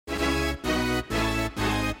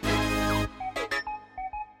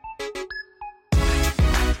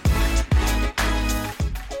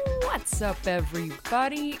What's up,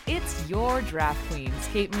 everybody? It's your Draft Queens,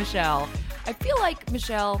 Kate and Michelle. I feel like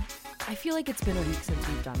it's been a week since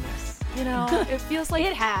we've done this. You know, it feels like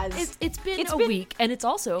it has. It's been a week, and it's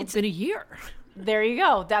been a year. There you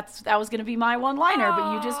go. That was going to be my one-liner,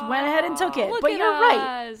 but you just went ahead and took it. Look But at you're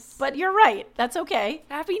right. us. But you're right. That's okay.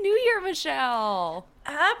 Happy New Year, Michelle.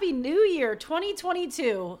 Happy New Year,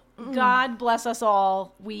 2022. God bless us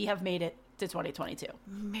all. We have made it to 2022.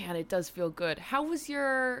 Man, it does feel good. How was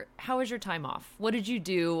your time off? What did you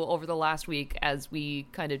do over the last week as we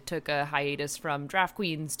kind of took a hiatus from Draft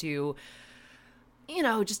Queens to, you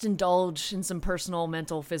know, just indulge in some personal,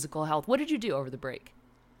 mental, physical health? What did you do over the break?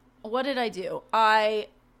 What did I do? I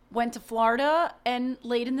went to Florida and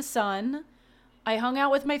laid in the sun. I hung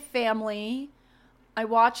out with my family. I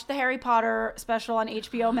watched the Harry Potter special on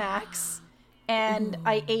HBO Max. And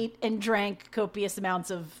I ate and drank copious amounts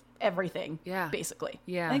of everything, basically.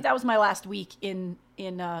 Yeah. I think that was my last week in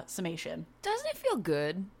summation. Doesn't it feel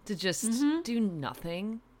good to just do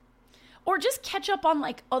nothing? Or just catch up on,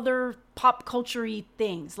 like, other pop culture-y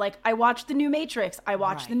things. Like, I watched the new Matrix. I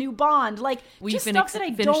watched the new Bond. Like, just stuff that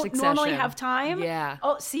I don't normally have time. Yeah.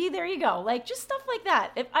 Oh, see, there you go. Like, just stuff like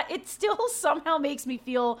that. It still somehow makes me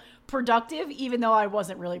feel productive, even though I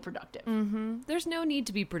wasn't really productive. There's no need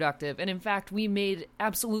to be productive. And in fact, we made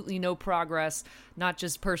absolutely no progress, not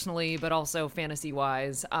just personally, but also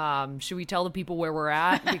fantasy-wise. Should we tell the people where we're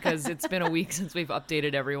at? Because it's been a week since we've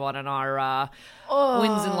updated everyone on our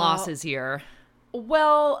wins and losses here.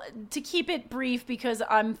 Well, to keep it brief, because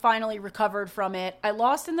I'm finally recovered from it, I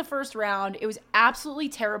lost in the first round. It was absolutely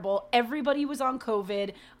terrible. Everybody was on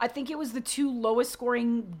COVID. I think it was the two lowest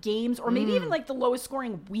scoring games, or maybe even like the lowest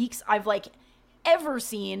scoring weeks I've like ever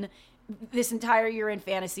seen this entire year in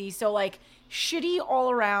fantasy. So like shitty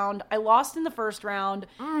all around. I lost in the first round,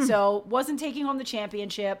 so wasn't taking home the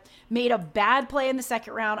championship. Made a bad play in the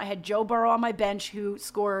second round. I had Joe Burrow on my bench who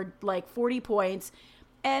scored like 40 points.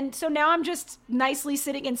 And so now I'm just nicely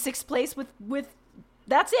sitting in sixth place with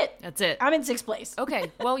that's it. That's it. I'm in sixth place.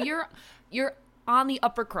 Okay. Well, you're on the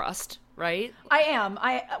upper crust, right? I am.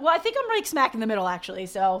 I think I'm like smack in the middle actually.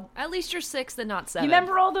 So at least you're sixth and not seventh. You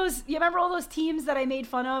remember all those teams that I made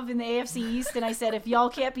fun of in the AFC East, and I said if y'all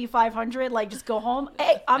can't be 500, like just go home.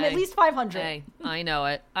 Hey, I'm at least 500. Hey, I know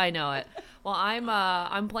it. Well,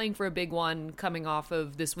 I'm playing for a big one coming off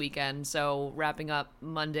of this weekend, so wrapping up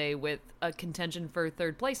Monday with a contention for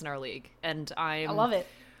third place in our league, and I love it.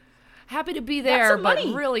 Happy to be there, but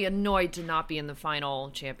really annoyed to not be in the final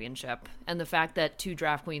championship. And the fact that two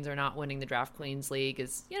Draft Queens are not winning the Draft Queens League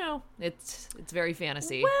is, you know, it's very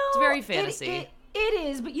fantasy. Well, it's very fantasy. It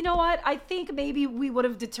is, but you know what? I think maybe we would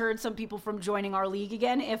have deterred some people from joining our league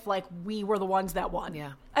again if, like, we were the ones that won.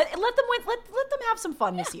 Yeah. Let them win. Let them have some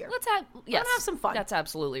fun this year. Let them have some fun. That's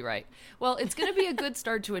absolutely right. Well, it's going to be a good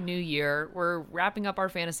start to a new year. We're wrapping up our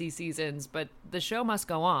fantasy seasons, but the show must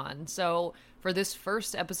go on. So for this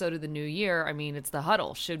first episode of the new year, I mean, it's the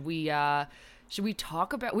huddle. Should we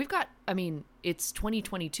talk about, it's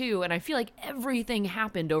 2022, and I feel like everything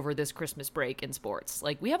happened over this Christmas break in sports.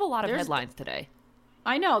 Like, we have a lot of headlines today.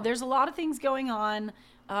 I know. There's a lot of things going on.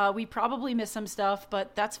 We probably missed some stuff,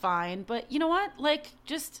 but that's fine. But you know what? Like,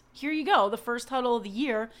 just here you go. The first huddle of the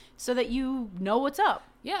year so that you know what's up.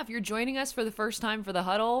 Yeah, if you're joining us for the first time for the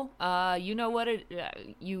huddle, you know what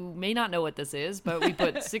you may not know what this is, but we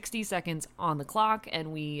put 60 seconds on the clock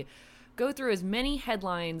and we go through as many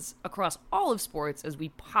headlines across all of sports as we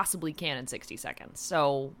possibly can in 60 seconds.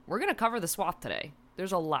 So we're going to cover the swath today.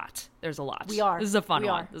 There's a lot. We are. This is a fun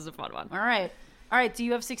one. All right, do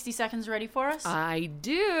you have 60 seconds ready for us? I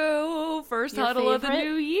do. First huddle of the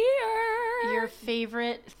new year. Your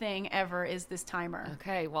favorite thing ever is this timer.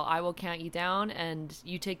 Okay, well, I will count you down, and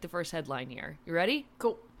you take the first headline here. You ready?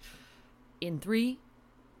 Cool. In 3,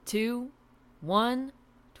 2, 1,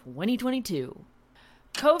 2022.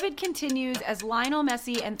 COVID continues as Lionel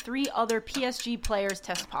Messi and 3 other PSG players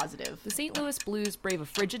test positive. The St. Louis Blues brave a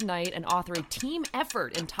frigid night and author a team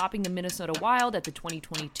effort in topping the Minnesota Wild at the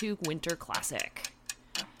 2022 Winter Classic.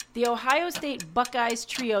 The Ohio State Buckeyes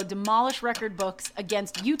trio demolish record books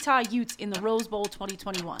against Utah Utes in the Rose Bowl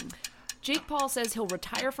 2021. Jake Paul says he'll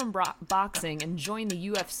retire from boxing and join the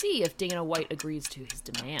UFC if Dana White agrees to his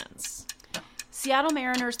demands. Seattle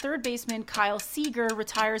Mariners third baseman Kyle Seager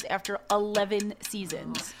retires after 11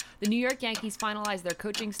 seasons. The New York Yankees finalize their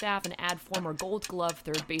coaching staff and add former Gold Glove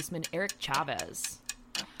third baseman Eric Chavez.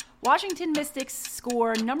 Washington Mystics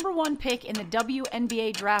score number 1 pick in the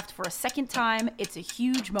WNBA draft for a second time. It's a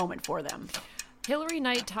huge moment for them. Hillary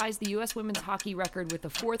Knight ties the U.S. women's hockey record with the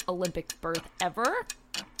 4th Olympic berth ever.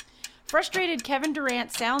 Frustrated Kevin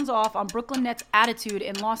Durant sounds off on Brooklyn Nets attitude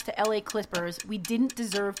and lost to LA Clippers. We didn't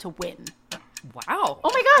deserve to win. Wow.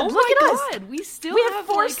 Oh my God, look at us. We have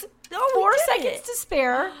four seconds to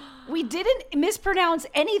spare. We didn't mispronounce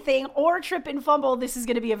anything or trip and fumble. This is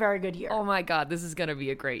going to be a very good year. Oh my God, this is going to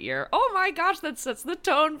be a great year. Oh my gosh, that sets the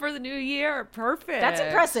tone for the new year. Perfect. That's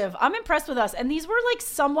impressive. I'm impressed with us. And these were like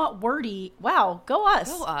somewhat wordy. Wow, go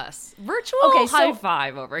us. Go us. Virtual high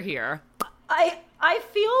five over here. I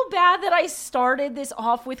feel bad that I started this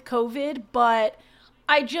off with COVID, but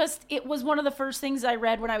it was one of the first things I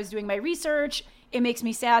read when I was doing my research. It makes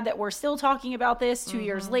me sad that we're still talking about this 2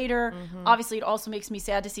 years later. Obviously, it also makes me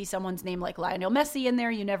sad to see someone's name like Lionel Messi in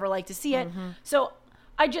there. You never like to see it. So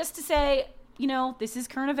to say, this is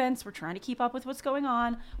current events. We're trying to keep up with what's going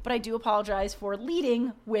on. But I do apologize for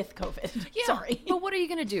leading with COVID. Yeah, sorry. But what are you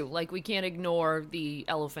going to do? Like, we can't ignore the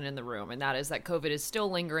elephant in the room, and that is that COVID is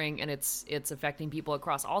still lingering, and it's affecting people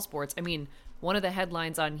across all sports. I mean, one of the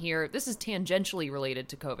headlines on here, this is tangentially related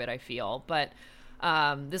to COVID, I feel, but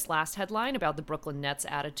this last headline about the Brooklyn Nets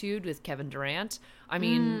attitude with Kevin Durant. I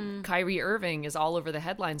mean, Kyrie Irving is all over the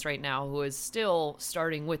headlines right now, who is still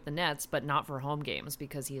starting with the Nets, but not for home games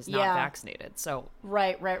because he is not vaccinated. So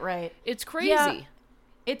right. It's crazy. Yeah.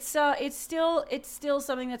 It's still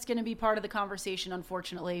something that's going to be part of the conversation,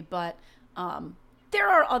 unfortunately. But there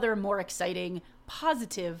are other more exciting,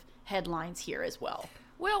 positive headlines here as well.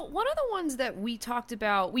 Well, one of the ones that we talked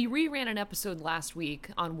about, we reran an episode last week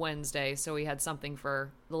on Wednesday, so we had something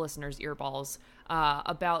for the listeners' earballs,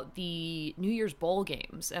 about the New Year's Bowl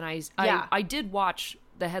games. And I did watch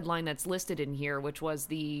the headline that's listed in here, which was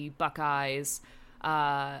the Buckeyes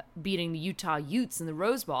beating the Utah Utes in the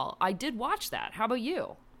Rose Bowl. I did watch that. How about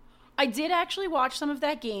you? I did actually watch some of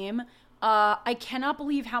that game. I cannot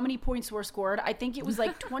believe how many points were scored. I think it was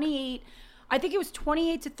like 28... I think it was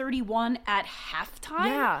 28-31 at halftime.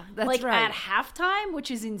 Yeah, that's right. At halftime,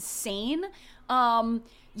 which is insane.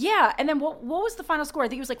 Yeah, and then what was the final score? I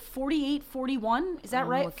think it was like 48-41. Is that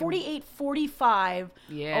right? 48-45.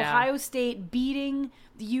 Yeah. Ohio State beating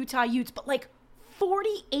the Utah Utes. But like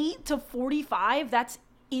 48-45, that's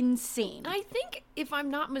insane. I think, if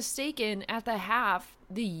I'm not mistaken, at the half,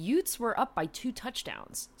 the Utes were up by 2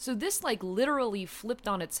 touchdowns. So this like literally flipped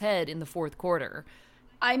on its head in the fourth quarter.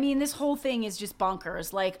 I mean, this whole thing is just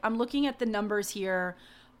bonkers. Like, I'm looking at the numbers here.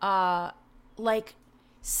 Like,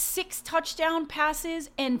 6 touchdown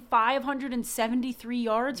passes and 573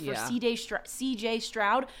 yards for CJ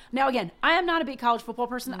Stroud. Now, again, I am not a big college football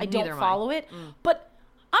person. I don't follow it. But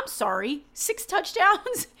I'm sorry. 6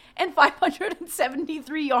 touchdowns and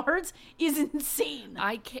 573 yards is insane.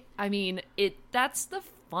 I mean, that's the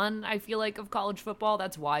fun, I feel like, of college football.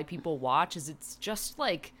 That's why people watch, is it's just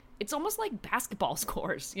like... It's almost like basketball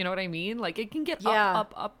scores. You know what I mean? Like, it can get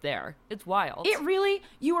up there. It's wild. It really,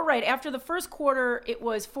 you were right. After the first quarter, it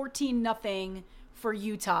was 14-0 for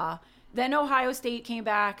Utah. Then Ohio State came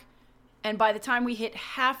back. And by the time we hit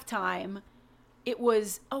halftime, it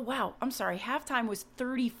was, oh, wow. I'm sorry. Halftime was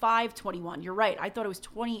 35-21. You're right. I thought it was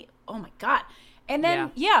 20. Oh, my God. And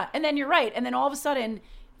then, and then you're right. And then all of a sudden,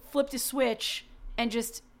 flipped a switch and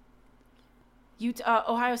just...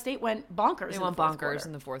 Ohio State went bonkers. They went bonkers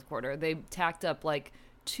in the fourth quarter. They tacked up like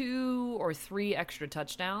 2 or 3 extra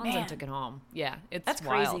touchdowns and took it home. Yeah, that's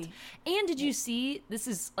wild. Crazy. And did you see, this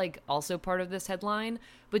is like also part of this headline,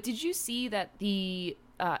 but did you see that the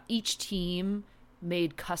each team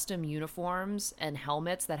made custom uniforms and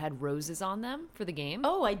helmets that had roses on them for the game?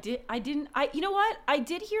 Oh, I did. You know what? I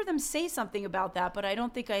did hear them say something about that, but I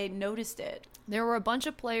don't think I noticed it. There were a bunch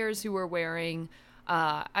of players who were wearing...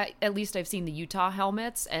 at least I've seen the Utah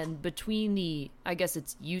helmets, and between I guess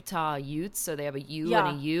it's Utah Utes, so they have a U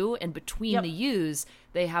and a U, and between the U's,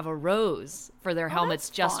 they have a rose for their helmets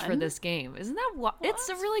just for this game. Isn't that it's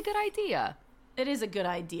a really good idea. It is a good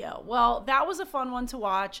idea. Well, that was a fun one to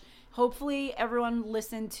watch. Hopefully everyone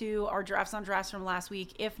listened to our Drafts on Drafts from last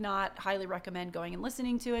week. If not, highly recommend going and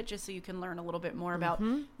listening to it just so you can learn a little bit more about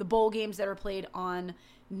the bowl games that are played on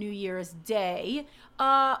New Year's Day.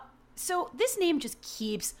 So this name just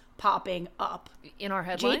keeps popping up. In our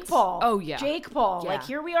headlines? Jake Paul. Oh, yeah. Jake Paul. Yeah. Like,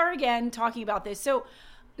 here we are again talking about this. So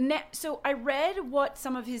I read what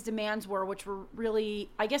some of his demands were, which were really,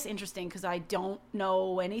 I guess, interesting because I don't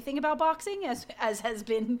know anything about boxing, as has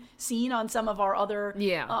been seen on some of our other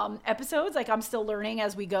episodes. Like, I'm still learning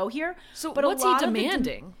as we go here. So but what's he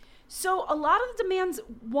demanding? So a lot of the demands,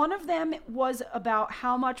 one of them was about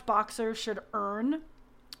how much boxers should earn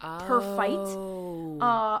per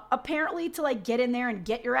fight. Apparently, to like get in there and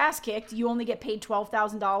get your ass kicked, you only get paid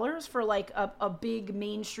 $12,000 for like a big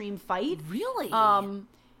mainstream fight. Really?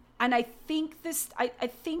 And I think I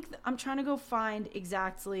think I'm trying to go find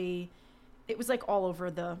exactly. It was like all over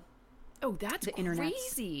the. Oh, that's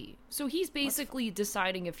crazy. So he's basically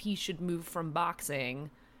deciding if he should move from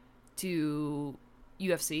boxing to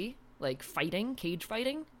UFC, like fighting, cage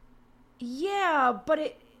fighting. Yeah,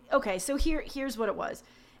 but okay, so here's what it was.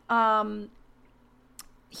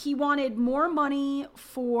 He wanted more money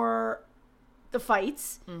for the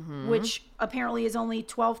fights, which apparently is only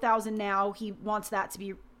 $12,000 now. He wants that to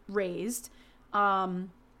be raised.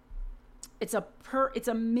 It's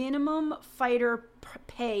a minimum fighter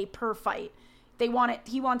pay per fight.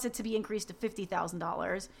 He wants it to be increased to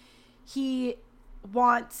 $50,000. He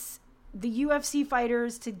wants the UFC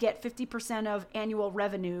fighters to get 50% of annual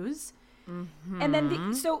revenues. And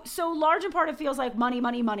then so large in part it feels like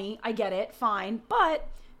money. I get it, fine. But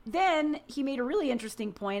then he made a really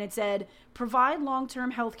interesting point. It said, provide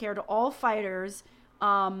long-term health care to all fighters.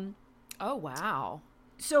 Oh, wow.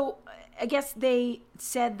 So I guess they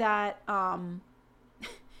said that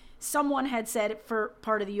someone had said for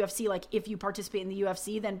part of the UFC, like, if you participate in the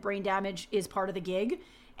UFC, then brain damage is part of the gig.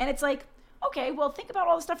 And it's like, okay, well, think about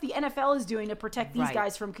all the stuff the NFL is doing to protect these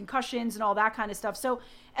guys from concussions and all that kind of stuff. So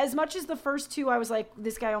as much as the first two, I was like,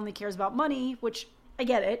 this guy only cares about money, which I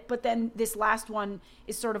get it. But then this last one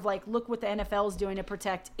is sort of like, look what the NFL is doing to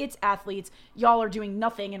protect its athletes. Y'all are doing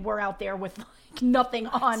nothing, and we're out there with like nothing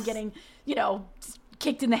on, getting,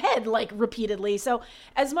 kicked in the head like repeatedly. So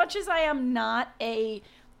as much as I am not a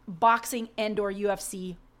boxing and or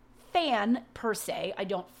UFC fan per se, I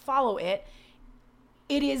don't follow it.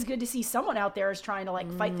 It is good to see someone out there is trying to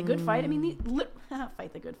like fight the good fight. I mean,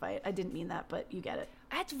 fight the good fight. I didn't mean that, but you get it.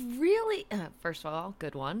 That's really, first of all,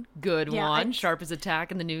 good one. Good one. Sharp as a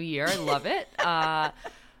tack in the new year. I love it.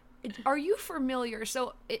 Are you familiar?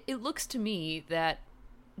 So it looks to me that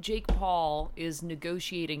Jake Paul is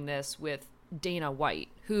negotiating this with Dana White,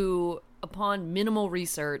 who, upon minimal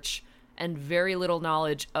research and very little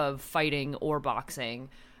knowledge of fighting or boxing,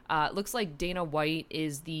 looks like Dana White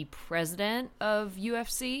is the president of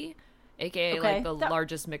UFC, aka like the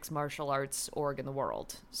largest mixed martial arts org in the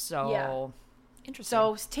world. So, interesting.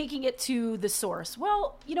 So taking it to the source.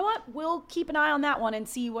 Well, you know what? We'll keep an eye on that one and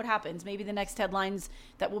see what happens. Maybe the next headlines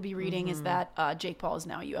that we'll be reading is that Jake Paul is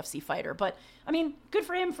now a UFC fighter. But I mean, good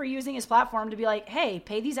for him for using his platform to be like, hey,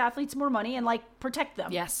 pay these athletes more money and like protect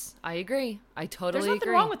them. Yes, I agree. I totally agree. There's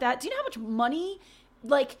nothing wrong with that. Do you know how much money,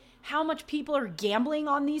 like how much people are gambling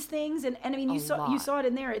on these things? And I mean, you saw it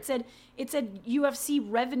in there. It said UFC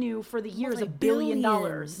revenue for the year is $1 billion.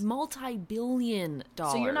 Multi-billion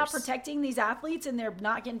dollars. So you're not protecting these athletes, and they're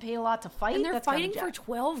not getting paid a lot to fight. And they're fighting for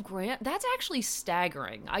 $12,000. That's actually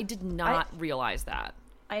staggering. I did not realize that.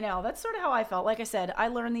 I know. That's sort of how I felt. Like I said, I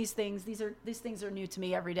learn these things. These things are new to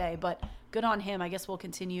me every day. But good on him. I guess we'll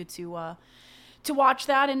continue to watch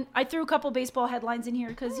that. And I threw a couple baseball headlines in here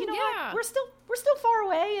because what? We're still far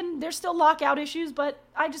away, and there's still lockout issues. But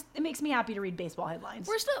it makes me happy to read baseball headlines.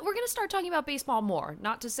 We're going to start talking about baseball more.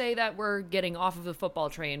 Not to say that we're getting off of the football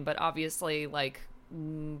train, but obviously, like,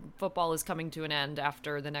 football is coming to an end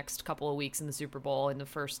after the next couple of weeks in the Super Bowl in the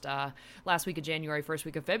first last week of January, first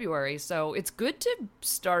week of February. So it's good to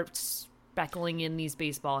start speckling in these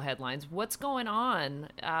baseball headlines. What's going on?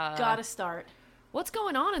 Gotta start. What's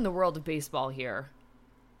going on in the world of baseball here?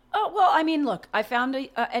 Oh, well, I mean, look, I found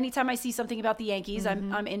anytime I see something about the Yankees,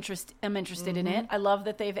 I'm interested in it. I love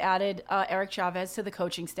that they've added Eric Chavez to the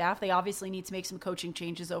coaching staff. They obviously need to make some coaching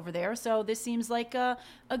changes over there. So this seems like a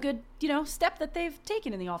good, step that they've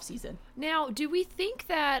taken in the offseason. Now, do we think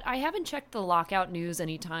that, I haven't checked the lockout news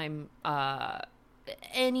anytime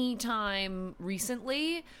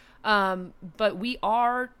recently, but we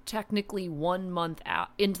are technically 1 month out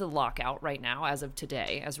into the lockout right now, as of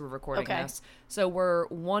today, as we're recording this. So we're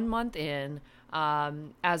 1 month in.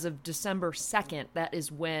 As of December 2nd, that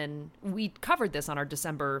is when we covered this on our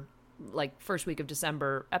December, first week of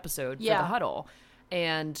December episode for the Huddle.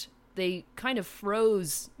 And they kind of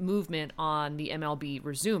froze movement on the MLB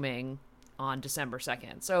resuming on December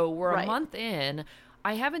 2nd. So we're a month in.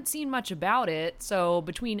 I haven't seen much about it, so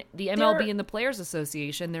between the MLB and the Players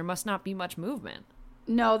Association, there must not be much movement.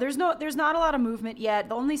 No, there's not a lot of movement yet.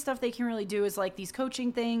 The only stuff they can really do is like these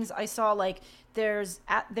coaching things. I saw there's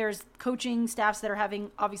coaching staffs that are having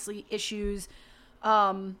obviously issues,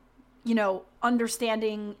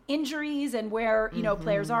 understanding injuries and where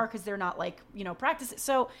players are because they're not practicing.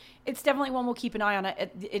 So it's definitely one we'll keep an eye on.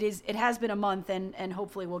 It has been a month, and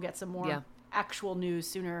hopefully we'll get some more actual news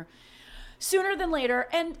sooner than later.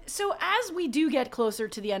 And so as we do get closer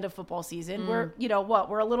to the end of football season, we're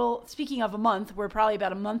a little, speaking of a month, we're probably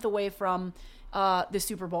about a month away from the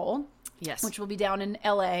Super Bowl. Yes. Which will be down in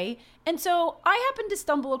LA. And so I happened to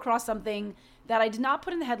stumble across something that I did not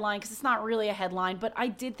put in the headline because it's not really a headline, but I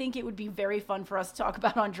did think it would be very fun for us to talk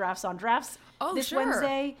about on Drafts this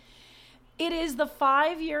Wednesday. It is the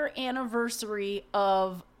 5-year anniversary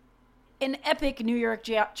of an epic New York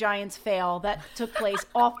Giants fail that took place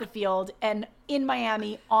off the field and in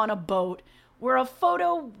Miami on a boat, where a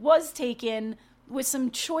photo was taken with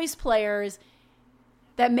some choice players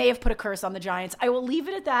that may have put a curse on the Giants. I will leave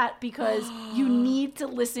it at that because you need to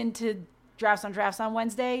listen to Drafts on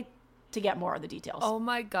Wednesday to get more of the details. Oh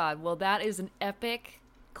my God. Well, that is an epic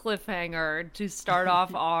cliffhanger to start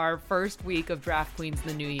off our first week of Draft Queens in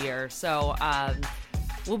the new year. So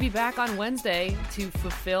we'll be back on Wednesday to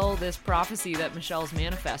fulfill this prophecy that Michelle's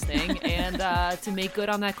manifesting and to make good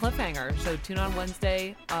on that cliffhanger. So tune on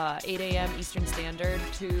Wednesday, 8 a.m. Eastern Standard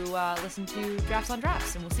to listen to Drafts,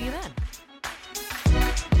 and we'll see you then.